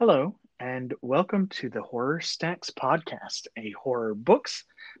Hello, and welcome to the Horror Stacks podcast, a horror books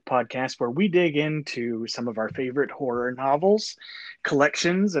podcast where we dig into some of our favorite horror novels,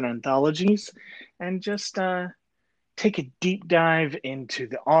 collections, and anthologies, and just take a deep dive into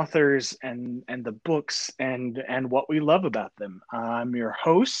the authors and the books and what we love about them. I'm your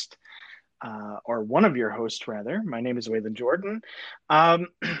host, or one of your hosts, rather. My name is Waylon Jordan. Um,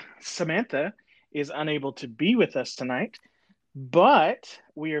 Samantha is unable to be with us tonight. But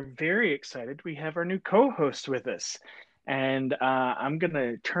we are very excited. We have our new co-host with us, and I'm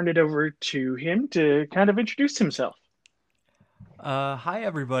gonna turn it over to him to kind of introduce himself. Hi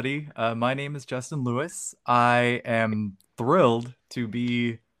everybody. My name is Justin Lewis. I am thrilled to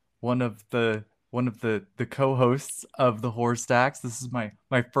be one of the co-hosts of the Horror Stacks. This is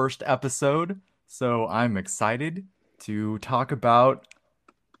my first episode, so I'm excited to talk about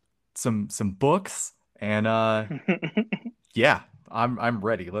some books and yeah, I'm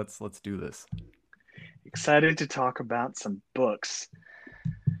ready. Let's do this. Excited to talk about some books.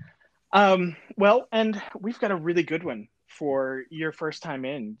 Well, and we've got a really good one for your first time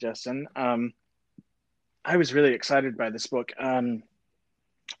in, Justin. I was really excited by this book.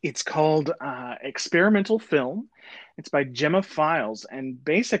 It's called Experimental Film. It's by Gemma Files, and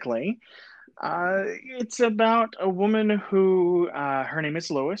basically, it's about a woman who her name is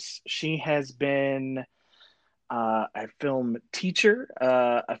Lois. She has been a film teacher,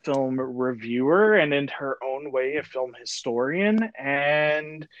 a film reviewer, and in her own way, a film historian.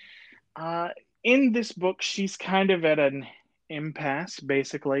 And uh, in this book, she's kind of at an impasse,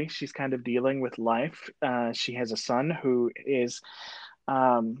 basically. She's kind of dealing with life. She has a son who is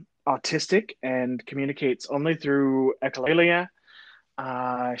autistic and communicates only through echolalia.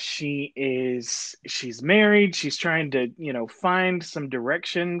 She's married. She's trying to, find some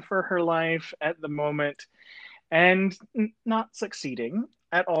direction for her life at the moment and not succeeding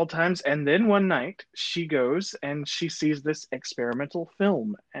at all times. And then one night she goes and she sees this experimental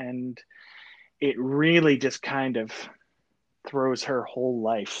film, and it really just kind of throws her whole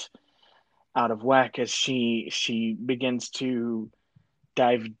life out of whack as she begins to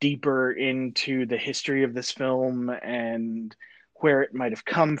dive deeper into the history of this film and where it might have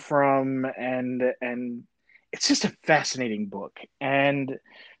come from, and it's just a fascinating book. And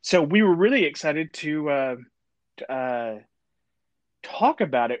so we were really excited to uh, talk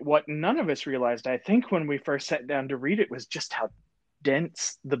about it. What none of us realized, I think, when we first sat down to read it was just how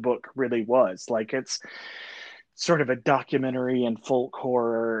dense the book really was. Like, it's sort of a documentary and folk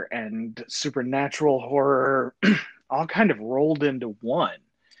horror and supernatural horror all kind of rolled into one.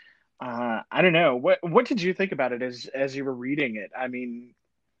 I don't know. What did you think about it as you were reading it? I mean,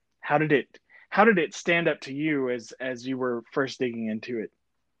 how did it how did it stand up to you as you were first digging into it?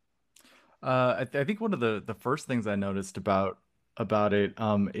 I think one of the first things I noticed about it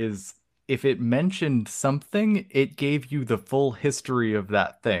is if it mentioned something, it gave you the full history of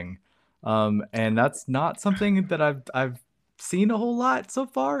that thing. And that's not something that I've seen a whole lot so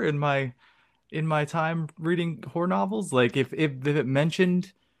far in my time reading horror novels. Like if it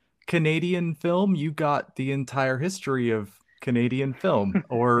mentioned Canadian film, you got the entire history of Canadian film.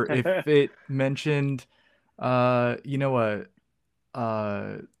 Or if it mentioned you know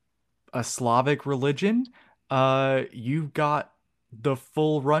uh a Slavic religion, you've got the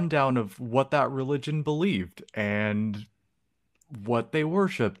full rundown of what that religion believed and what they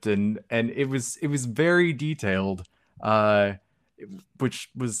worshipped, and it was very detailed, uh, which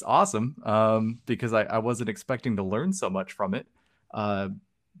was awesome, because I wasn't expecting to learn so much from it, uh,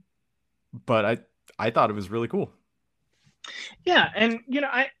 but I thought it was really cool. Yeah, and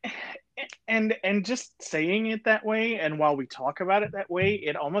and just saying it that way, and while we talk about it that way,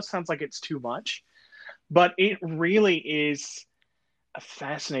 it almost sounds like it's too much, but it really is a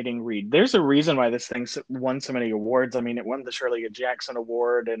fascinating read. There's a reason why this thing won so many awards. I mean, it won the Shirley Jackson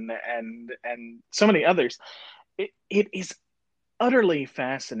Award and so many others. It is utterly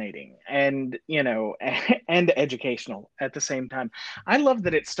fascinating and and educational at the same time. I love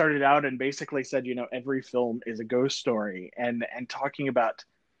that it started out and basically said, every film is a ghost story, and talking about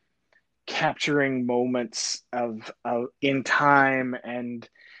capturing moments of in time, and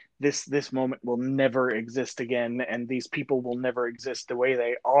this moment will never exist again, and these people will never exist the way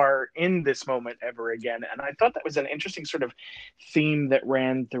they are in this moment ever again. And I thought that was an interesting sort of theme that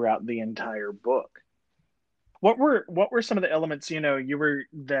ran throughout the entire book. What were some of the elements, you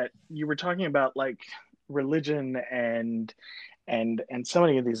were talking about, like religion and so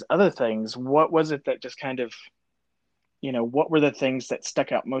many of these other things? What was it that just kind of, what were the things that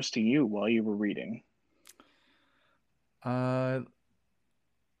stuck out most to you while you were reading? Uh,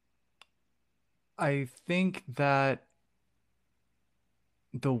 I think that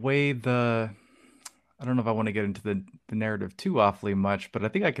the way the I don't know if I want to get into the narrative too awfully much, but I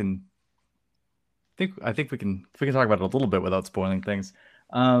think we can talk about it a little bit without spoiling things.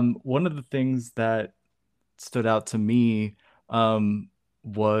 One of the things that stood out to me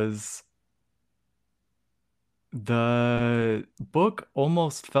was the book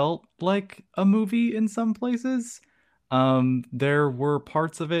almost felt like a movie in some places. There were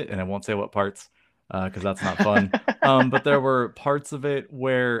parts of it, and I won't say what parts, because that's not fun. But there were parts of it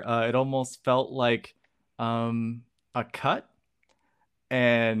where it almost felt like um, a cut,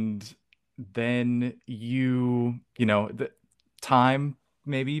 and then you know, the time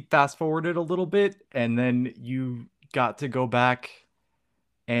maybe fast forwarded a little bit, and then you got to go back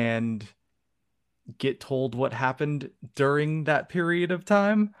and get told what happened during that period of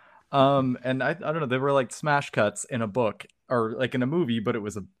time. And I don't know, they were like smash cuts in a book or like in a movie, but it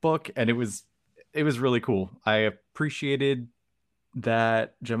was a book and it was really cool. I appreciated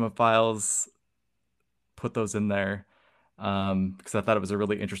that Gemma Files put those in there because I thought it was a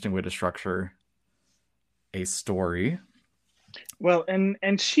really interesting way to structure a story. Well,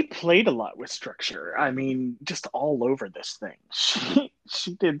 and she played a lot with structure. I mean, just all over this thing.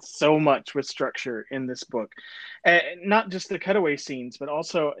 She did so much with structure in this book. Not just the cutaway scenes, but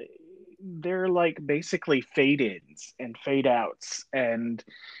also they're like basically fade ins and fade outs and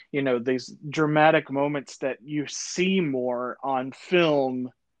these dramatic moments that you see more on film,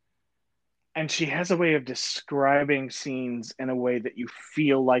 and she has a way of describing scenes in a way that you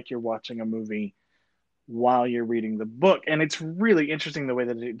feel like you're watching a movie while you're reading the book, and it's really interesting the way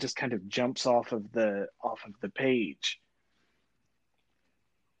that it just kind of jumps off of the page.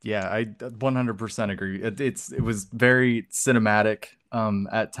 Yeah, I 100% agree. It was very cinematic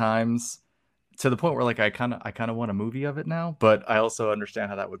at times to the point where like I kind of want a movie of it now, but I also understand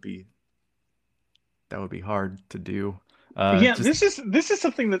how that would be hard to do. Yeah, Just this is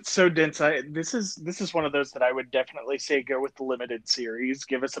something that's so dense. This is one of those that I would definitely say go with the limited series.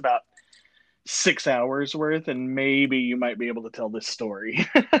 Give us about 6 hours worth, and maybe you might be able to tell this story.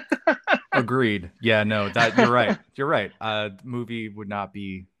 agreed. Yeah, no, that you're right. You're right. Movie would not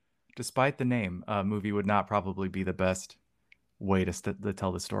be, despite the name, movie would not probably be the best way to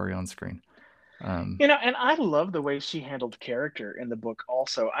tell the story on screen. Um, And I love the way she handled character in the book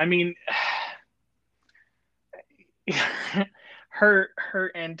also. I mean,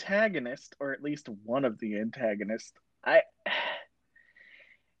 her antagonist, or at least one of the antagonists, I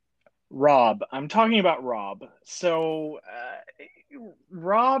Rob. I'm talking about Rob. So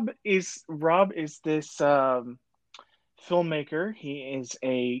Rob is this filmmaker. He is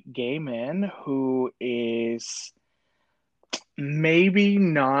a gay man who is maybe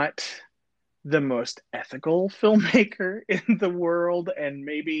not the most ethical filmmaker in the world, and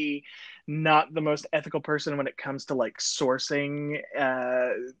maybe not the most ethical person when it comes to like sourcing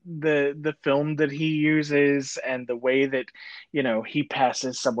the film that he uses, and the way that he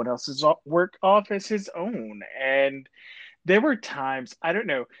passes someone else's work off as his own. And there were times, I don't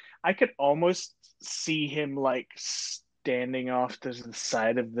know, I could almost see him like standing off to the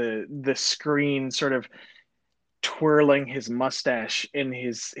side of the screen, sort of twirling his mustache in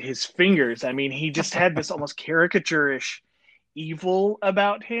his fingers. I mean, he just had this almost caricaturish evil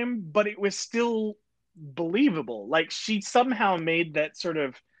about him, but it was still believable. Like, she somehow made that sort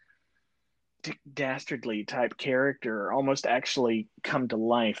of dastardly type character almost actually come to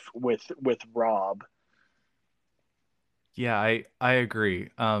life with Rob. yeah, I agree.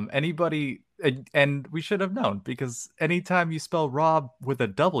 Anybody and we should have known because anytime you spell Rob with a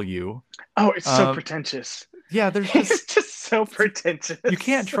W, Oh, it's so um, pretentious. yeah, there's It's just so you can't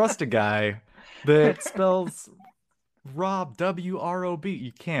pretentious. trust a guy that spells Rob WROB.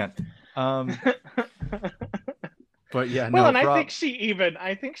 You can't. Um, but yeah, Well, no, and Rob. I think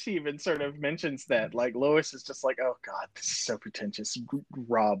she even sort of mentions that. Like, Lois is just like, "Oh God, this is so pretentious."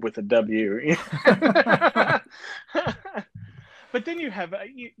 Rob with a W. But then you have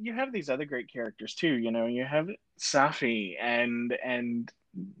these other great characters too. You have Safi, and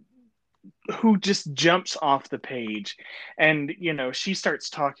who just jumps off the page, and she starts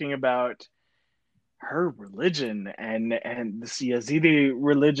talking about her religion, and this Yazidi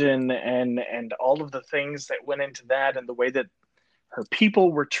religion, and all of the things that went into that, and the way that her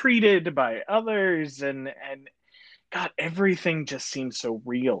people were treated by others, and God, everything just seemed so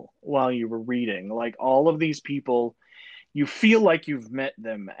real while you were reading. Like, all of these people, you feel like you've met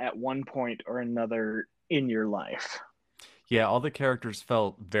them at one point or another in your life. Yeah, all the characters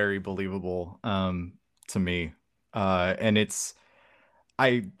felt very believable to me. And it's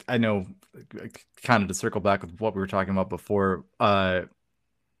I know kind of to circle back with what we were talking about before.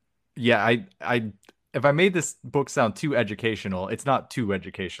 Yeah, I if I made this book sound too educational, it's not too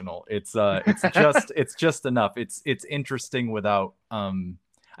educational. It's just enough. It's interesting without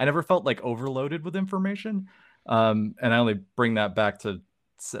I never felt like overloaded with information. And I only bring that back to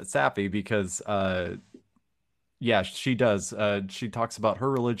Sappy because yeah, she does. She talks about her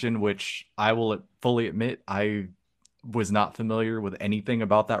religion, which I will fully admit I was not familiar with anything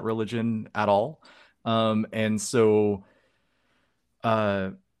about that religion at all. And so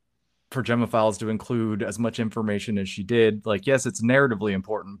uh for Gemma Files to include as much information as she did, like yes, it's narratively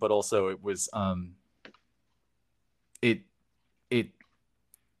important, but also it it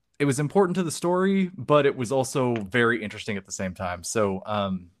it was important to the story, but it was also very interesting at the same time. So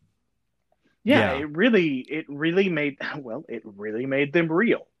Yeah, yeah. it really made well, it really made them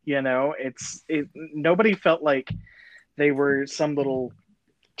real. You know, it nobody felt like they were some little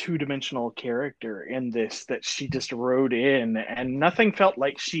two-dimensional character in this that she just wrote in, and nothing felt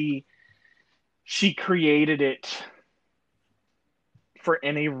like she created it for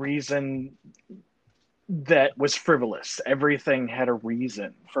any reason that was frivolous. Everything had a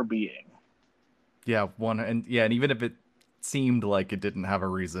reason for being. Yeah, one and yeah, and even if it seemed like it didn't have a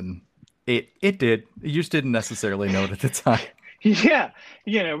reason, it did. You just didn't necessarily know it at the time. Yeah,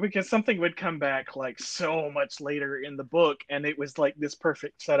 because something would come back like so much later in the book, and it was like this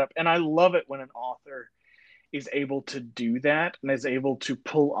perfect setup. And I love it when an author is able to do that and is able to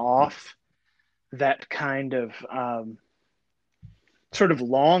pull off that kind of sort of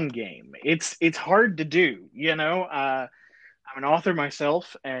long game. It's hard to do, you know. I'm an author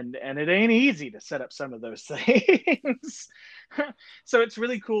myself, and it ain't easy to set up some of those things. So it's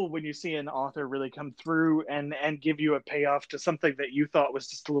really cool when you see an author really come through and give you a payoff to something that you thought was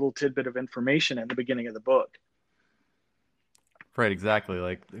just a little tidbit of information in the beginning of the book. Right, exactly.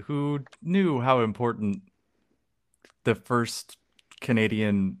 Like who knew how important the first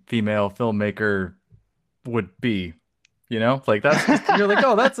Canadian female filmmaker would be? You know? Like that's just you're like,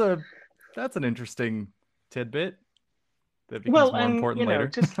 "Oh, that's an interesting tidbit that becomes Well, more and important later."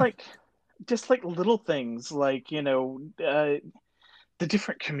 just like little things like the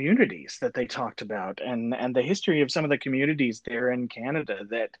different communities that they talked about, and the history of some of the communities there in Canada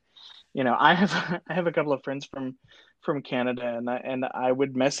that I have I have a couple of friends from Canada, and I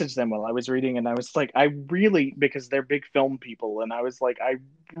would message them while I was reading, and I was like, I really, because they're big film people, and I was like, I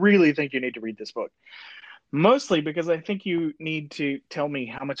really think you need to read this book. Mostly because I think you need to tell me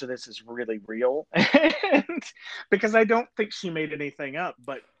how much of this is really real, and because I don't think she made anything up.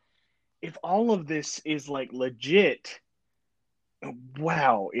 But if all of this is like legit,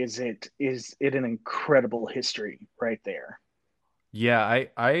 wow, is it an incredible history right there? Yeah,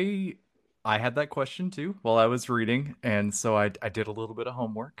 I had that question too while I was reading, and so I did a little bit of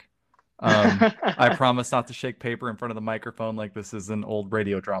homework. I promise not to shake paper in front of the microphone like this is an old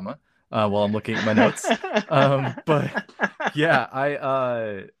radio drama while I'm looking at my notes. But yeah,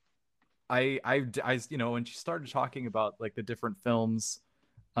 when she started talking about like the different films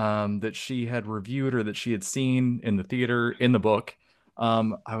that she had reviewed or that she had seen in the theater in the book,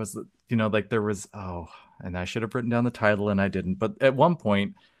 I was, like there was, oh, and I should have written down the title and I didn't. But at one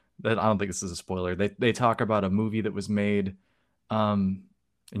point, that I don't think this is a spoiler. They talk about a movie that was made, and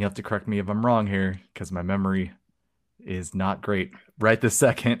you have to correct me if I'm wrong here because my memory is not great right this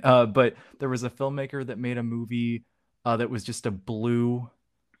second. But there was a filmmaker that made a movie that was just a blue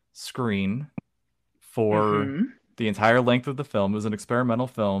screen for Hmm. the entire length of the film. It was an experimental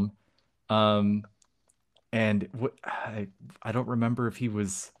film. Um, and I don't remember if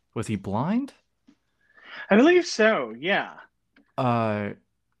was he blind? I believe so. Yeah. Uh,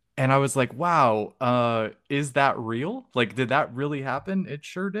 and I was like, wow, is that real? Like, did that really happen? It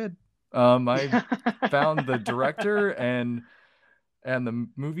sure did. I found the director and the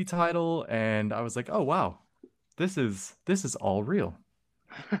movie title, and I was like, oh wow, this is all real.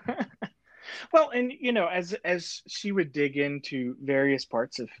 Well, and as she would dig into various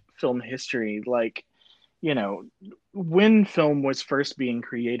parts of film history, like you know, when film was first being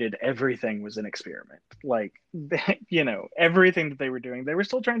created, everything was an experiment. Like, everything that they were doing, they were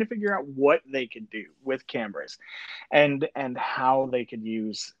still trying to figure out what they could do with cameras, and how they could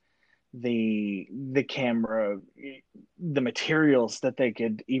use the camera, the materials that they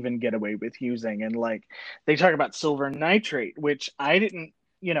could even get away with using. And like they talk about silver nitrate, which I didn't,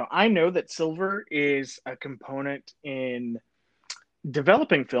 I know that silver is a component in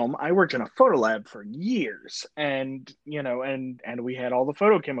developing film. I worked in a photo lab for years, and we had all the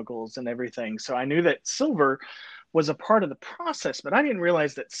photochemicals and everything. So I knew that silver was a part of the process, but I didn't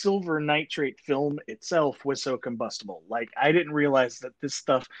realize that silver nitrate film itself was so combustible. Like I didn't realize that this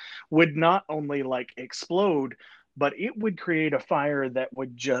stuff would not only like explode, but it would create a fire that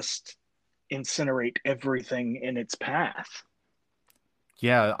would just incinerate everything in its path.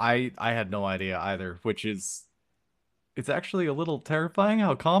 Yeah, I had no idea either, which is it's actually a little terrifying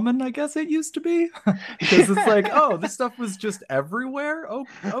how common I guess it used to be. Because it's like, oh, this stuff was just everywhere. Oh,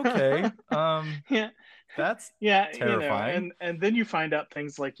 okay. Yeah, That's yeah, terrifying. and then you find out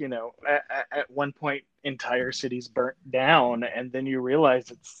things like, at one point entire cities burnt down, and then you realize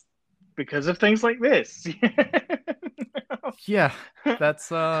it's because of things like this. Yeah, that's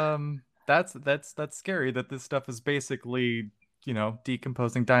scary that this stuff is basically,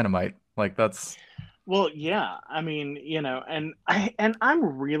 decomposing dynamite. Like that's Well, yeah, I mean, I'm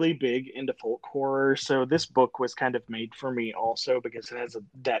really big into folk horror, so this book was kind of made for me also because it has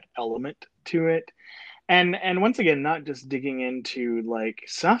that element to it. And once again, not just digging into like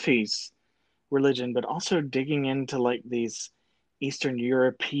Safi's religion, but also digging into like these Eastern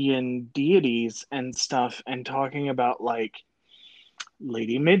European deities and stuff, and talking about like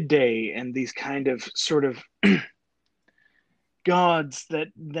Lady Midday and these kind of sort of gods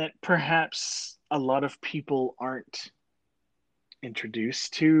that perhaps a lot of people aren't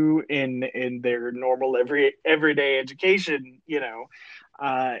introduced to in their normal everyday education,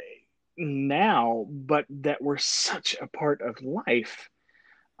 uh, now, but that were such a part of life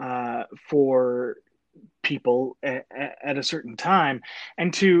for people at a certain time,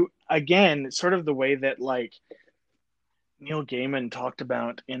 and to again, sort of the way that like Neil Gaiman talked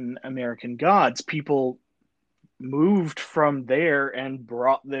about in American Gods, people moved from there and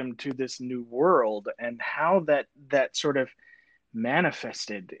brought them to this new world, and how that sort of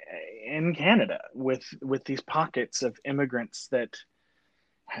manifested in Canada with these pockets of immigrants that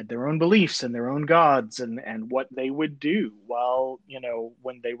had their own beliefs and their own gods, and what they would do while,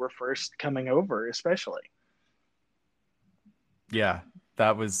 when they were first coming over, especially. yeah,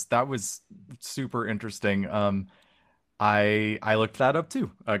 that was super interesting. I looked that up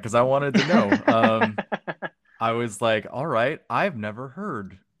too, because I wanted to know. I was like, all right, I've never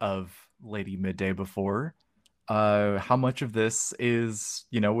heard of Lady Midday before. How much of this is,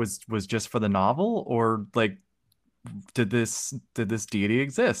 was just for the novel, or like did this deity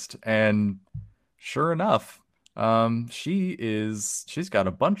exist? And sure enough, she's got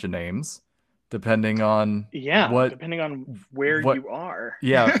a bunch of names depending on Yeah, depending on where what you are.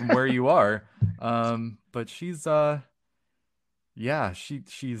 yeah, from where you are. But she's yeah,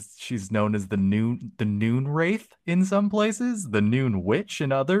 she's known as the Noon Wraith in some places, the Noon Witch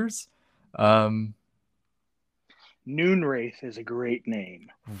in others. Um, Noonwraith is a great name.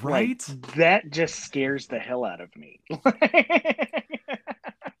 Like, right? that just scares the hell out of me.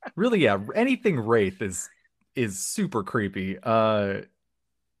 Really, yeah, anything Wraith is super creepy.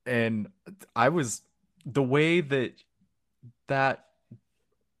 And I was the way that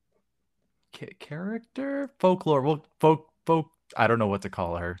character folklore, well, folk, I don't know what to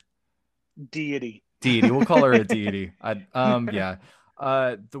call her. Deity. Deity. We'll call her a deity. Yeah.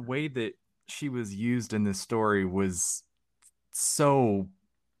 The way that she was used in this story was so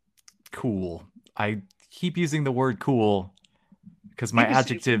cool. I keep using the word cool because my It was.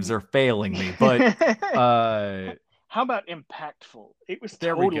 adjectives are failing me, but uh How about impactful? It was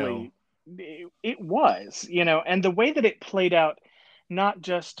there we go. totally. It was, and the way that it played out, not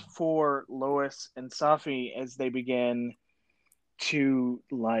just for Lois and Safi as they began to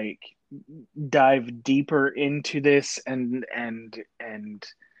like dive deeper into this and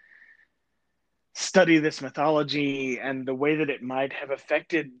study this mythology and the way that it might have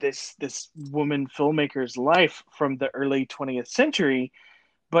affected this woman filmmaker's life from the early 20th century,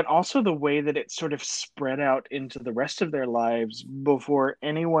 but also the way that it sort of spread out into the rest of their lives before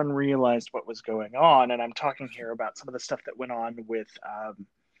anyone realized what was going on. And I'm talking here about some of the stuff that went on with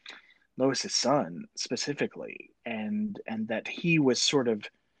Lois's son specifically, and that he was sort of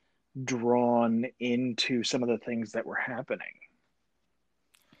drawn into some of the things that were happening.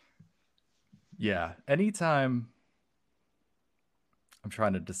 Yeah. Anytime I'm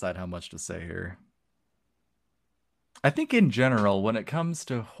trying to decide how much to say here. I think in general, when it comes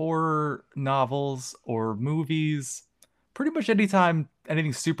to horror novels or movies, pretty much anytime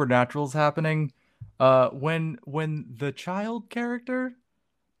anything supernatural is happening, when the child character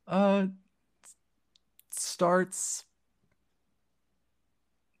uh starts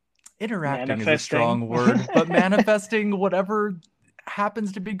interacting is a Manifesting. strong word, but manifesting whatever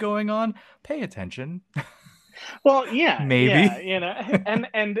happens to be going on, pay attention. Well, yeah, yeah, Maybe. and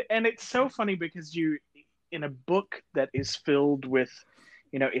it's so funny because you, in a book that is filled with,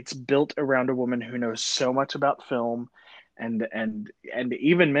 it's built around a woman who knows so much about film, and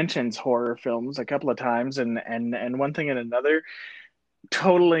even mentions horror films a couple of times, and one thing and another.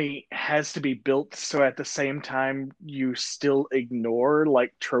 totally has to be built so at the same time you still ignore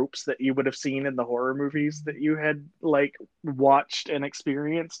like tropes that you would have seen in the horror movies that you had like watched and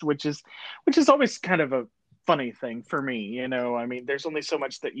experienced, which is always kind of a funny thing for me, I mean, there's only so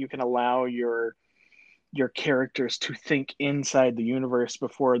much that you can allow your characters to think inside the universe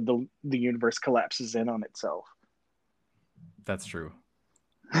before the universe collapses in on itself. That's true.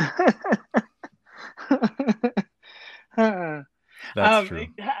 That's Um, true.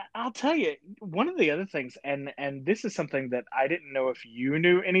 I'll tell you one of the other things, and this is something that I didn't know if you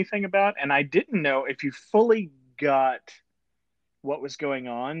knew anything about, and I didn't know if you fully got what was going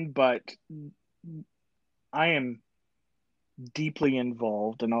on, but I am deeply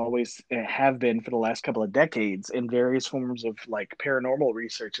involved and always have been for the last couple of decades in various forms of like paranormal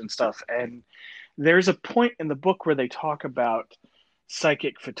research and stuff. And there's a point in the book where they talk about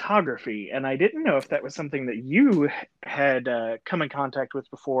psychic photography, and I didn't know if that was something that you had come in contact with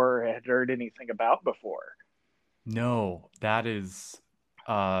before or had heard anything about before. No, that is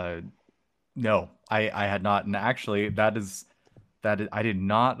uh no, I had not. And actually I did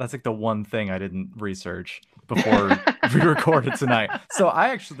not. That's like the one thing I didn't research before we recorded tonight. So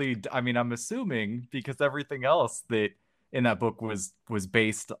I mean, I'm assuming because everything else that in that book was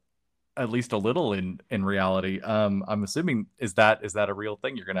based at least a little in reality. I'm assuming is that a real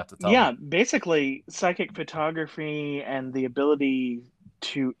thing? You're gonna have to tell Yeah, me. basically psychic photography and the ability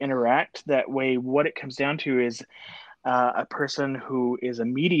to interact that way, what it comes down to is a person who is a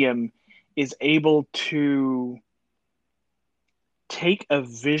medium is able to take a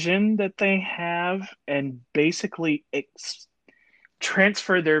vision that they have and basically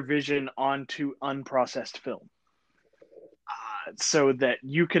transfer their vision onto unprocessed film, so that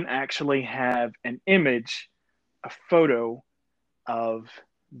you can actually have an image, a photo of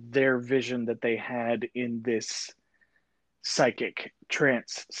their vision that they had in this psychic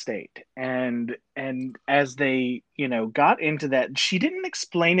trance state. And as they got into that, she didn't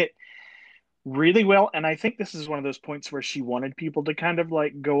explain it really well, and I think this is one of those points where she wanted people to kind of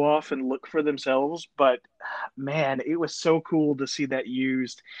like go off and look for themselves. But man, it was so cool to see that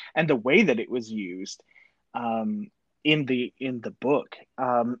used and the way that it was used, um, in the book.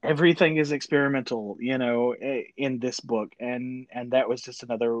 Everything is experimental, in this book, and that was just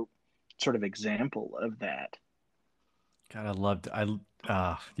another sort of example of that. God, I loved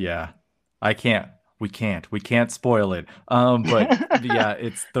yeah. I can't we can't spoil it. But yeah,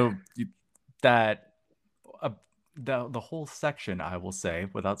 it's that uh, the whole section, I will say,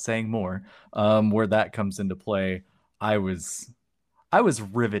 without saying more, where that comes into play. I was I was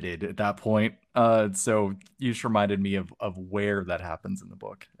riveted at that point. So you just reminded me of where that happens in the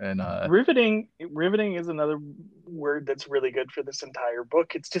book. And Riveting is another word that's really good for this entire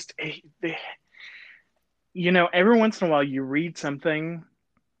book. It's just every once in a while you read something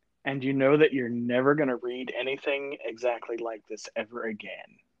and you know that you're never going to read anything exactly like this ever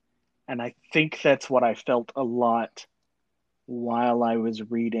again. And I think that's what I felt a lot while I was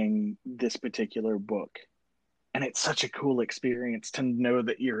reading this particular book. And it's such a cool experience to know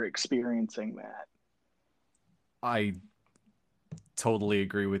that you're experiencing that. I totally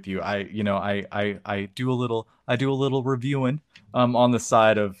agree with you. I do a little reviewing on the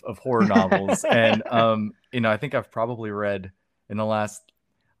side of horror novels. And I think I've probably read in the last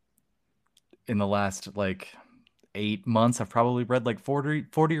like 8 months, I've probably read like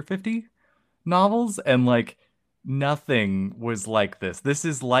 40 or 50 novels, and like nothing was like this. This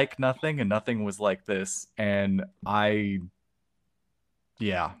is like nothing, and nothing was like this. And I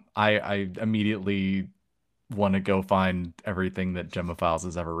immediately want to go find everything that Gemma Files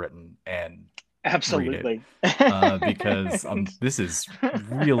has ever written and read it. Absolutely. Because this is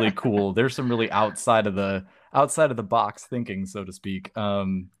really cool. There's some really outside of the box thinking, so to speak,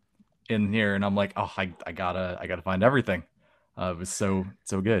 in here, and I'm like, oh, I gotta find everything. It was so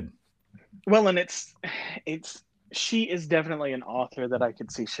good. Well, and it's she is definitely an author that I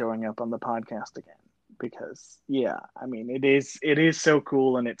could see showing up on the podcast again, because yeah, I mean, it is so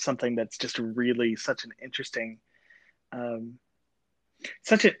cool, and it's something that's just really um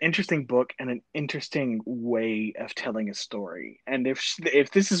such an interesting book and an interesting way of telling a story. And if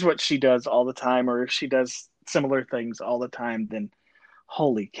this is what she does all the time, or if she does similar things all the time, then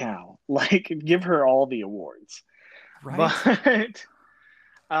holy cow, like give her all the awards. Right? But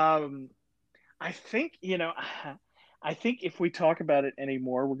um I think, I think if we talk about it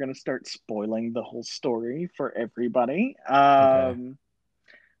anymore, we're going to start spoiling the whole story for everybody. Okay.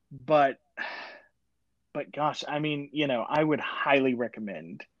 But gosh, I mean, I would highly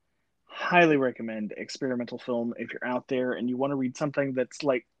recommend experimental film if you're out there and you want to read something that's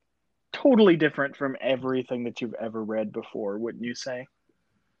like totally different from everything that you've ever read before, wouldn't you say?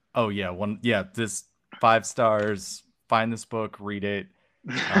 Oh yeah, this 5 stars. Find this book, read it.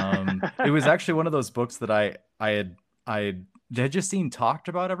 It was actually one of those books that I had just seen talked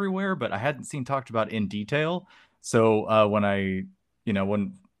about everywhere, but I hadn't seen talked about in detail. So when I,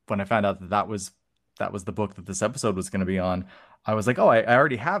 when I found out that that was the book that this episode was going to be on, I was like, oh, I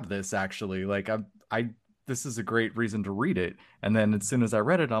already have this actually. Like I this is a great reason to read it. And then as soon as I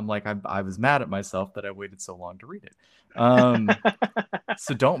read it, I'm like, I was mad at myself that I waited so long to read it.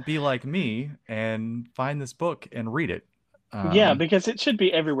 So don't be like me and find this book and read it. Yeah, Um, because it should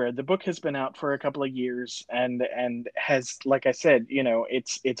be everywhere. The book has been out for a couple of years and has, like I said,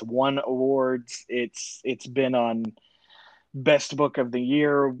 it's won awards. It's been on best book of the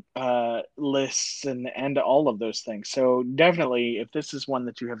year lists and all of those things. So definitely, if this is one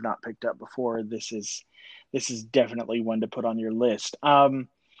that you have not picked up before, this is definitely one to put on your list.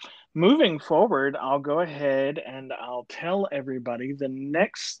 Moving forward, I'll go ahead and I'll tell everybody the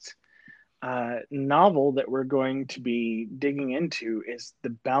next novel that we're going to be digging into is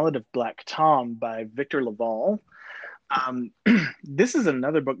The Ballad of Black Tom by Victor Laval. Um, this is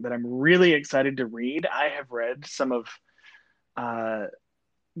another book that I'm really excited to read. I have read some of uh,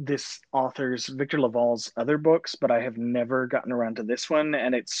 this author's, Victor Laval's, other books, but I have never gotten around to this one.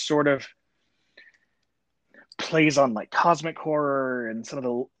 And it sort of plays on like cosmic horror and some of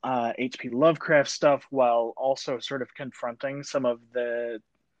the H.P. Lovecraft stuff while also sort of confronting some of the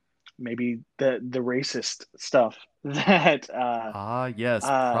maybe the racist stuff that yes,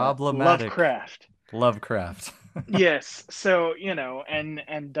 problematic Lovecraft. Lovecraft. Yes, so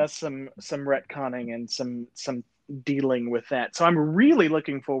and does some retconning and some dealing with that. So I'm really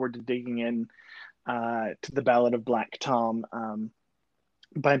looking forward to digging in to the Ballad of Black Tom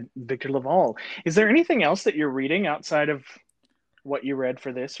by Victor Laval. Is there anything else that you're reading outside of what you read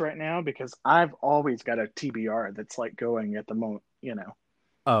for this right now? Because I've always got a TBR that's like going at the moment.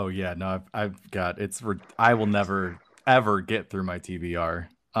 Oh yeah, no, I've got I will never ever get through my TBR.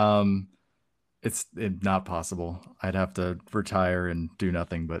 Not possible. I'd have to retire and do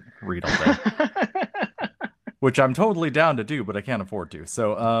nothing but read all day, which I'm totally down to do, but I can't afford to.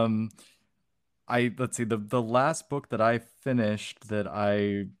 So, I let's see, the last book that I finished that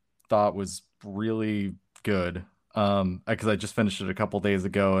I thought was really good, because I just finished it a couple days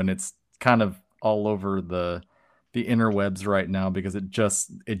ago, and it's kind of all over the interwebs right now because it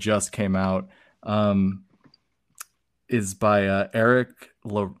just came out. Um, is by Eric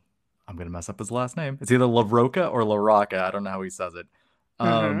La I'm gonna mess up his last name. It's either LaRocca or LaRocca. I don't know how he says it.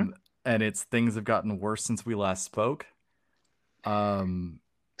 Mm-hmm. And it's Things Have Gotten Worse Since We Last Spoke. Um,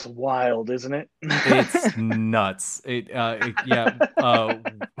 It's wild, isn't it? it's nuts. Yeah.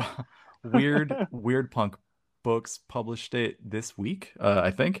 Weird Punk Books published it this week,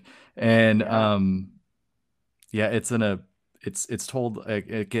 I think, and Yeah. yeah, it's told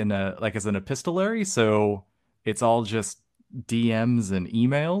again like as an epistolary, so it's all just DMs and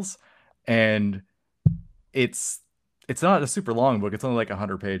emails, and it's it's not a super long book. It's only like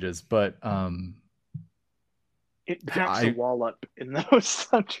 100 pages, but It packs a I wall up in those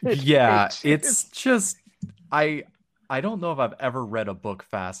 100 yeah, it's pages. just I I don't know if I've ever read a book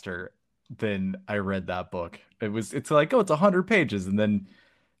faster than I read that book. It's like, oh, it's 100 pages, and then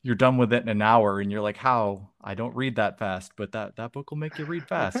you're done with it in an hour, and you're like, how? I don't read that fast, but that book will make you read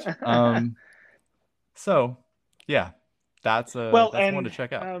fast. So yeah, Well, that's one to and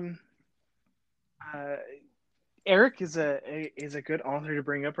check out. uh, Eric is a good author to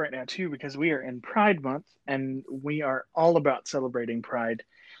bring up right now too, because we are in Pride Month and we are all about celebrating Pride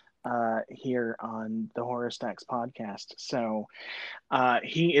here on the Horror Stacks podcast. So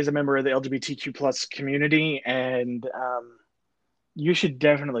he is a member of the LGBTQ plus community, and you should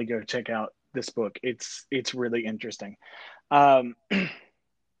definitely go check out this book. It's really interesting. Um,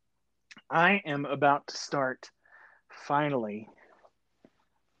 I am about to start finally.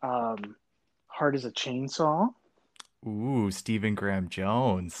 Hard as a Chainsaw. Ooh, Stephen Graham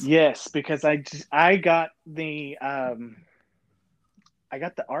Jones. Yes, because I got the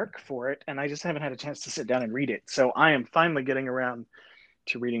arc for it, and I just haven't had a chance to sit down and read it. So I am finally getting around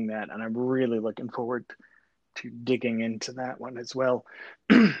to reading that, and I'm really looking forward to digging into that one as well.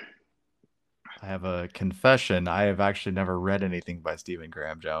 I have a confession. I have actually never read anything by Stephen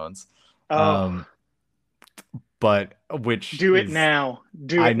Graham Jones. Oh, Um, but which do it is now.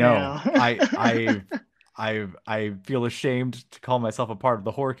 Do I it know. now. I feel ashamed to call myself a part of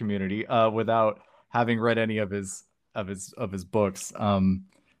the horror community without having read any of his books.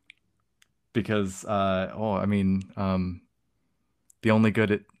 Because I mean, the only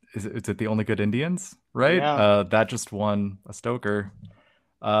good is it the only good Indians, right? Yeah. That just won a Stoker.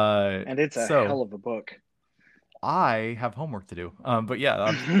 And it's a So hell of a book. I have homework to do. But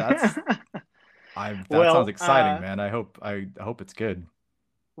yeah, that's that sounds Well, exciting, man. I hope it's good.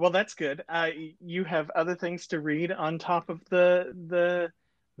 well, that's good. You have other things to read on top of the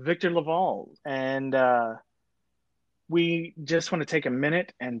Victor Laval, and we just want to take a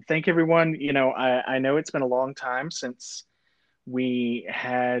minute and thank everyone. I know it's been a long time since we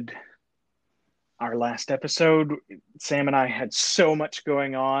had our last episode. Sam and I had so much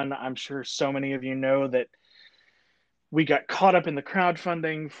going on. I'm sure so many of you know that we got caught up in the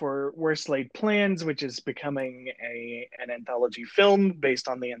crowdfunding for Worst Laid Plans, which is becoming an anthology film based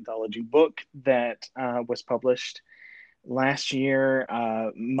on the anthology book that was published last year.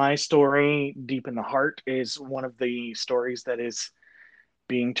 My story, Deep in the Heart, is one of the stories that is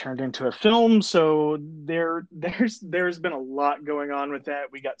being turned into a film. So there's been a lot going on with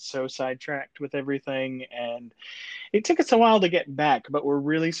that. We got so sidetracked with everything, and it took us a while to get back, but we're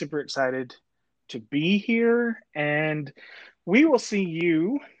really super excited to be here, and we will see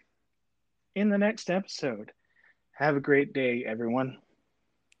you in the next episode. Have a great day, everyone.